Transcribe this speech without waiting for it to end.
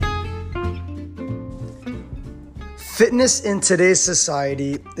Fitness in today's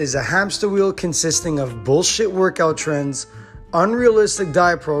society is a hamster wheel consisting of bullshit workout trends, unrealistic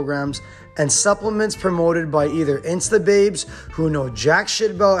diet programs, and supplements promoted by either Insta babes who know jack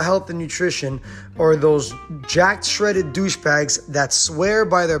shit about health and nutrition, or those jacked shredded douchebags that swear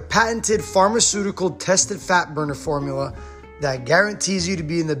by their patented pharmaceutical tested fat burner formula that guarantees you to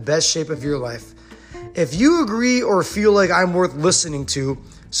be in the best shape of your life. If you agree or feel like I'm worth listening to,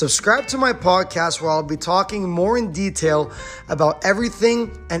 subscribe to my podcast where I'll be talking more in detail about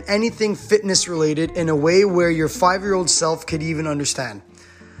everything and anything fitness related in a way where your 5-year-old self could even understand.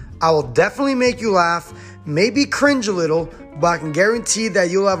 I will definitely make you laugh, maybe cringe a little, but I can guarantee that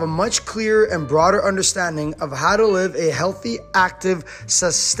you'll have a much clearer and broader understanding of how to live a healthy, active,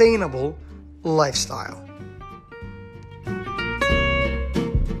 sustainable lifestyle.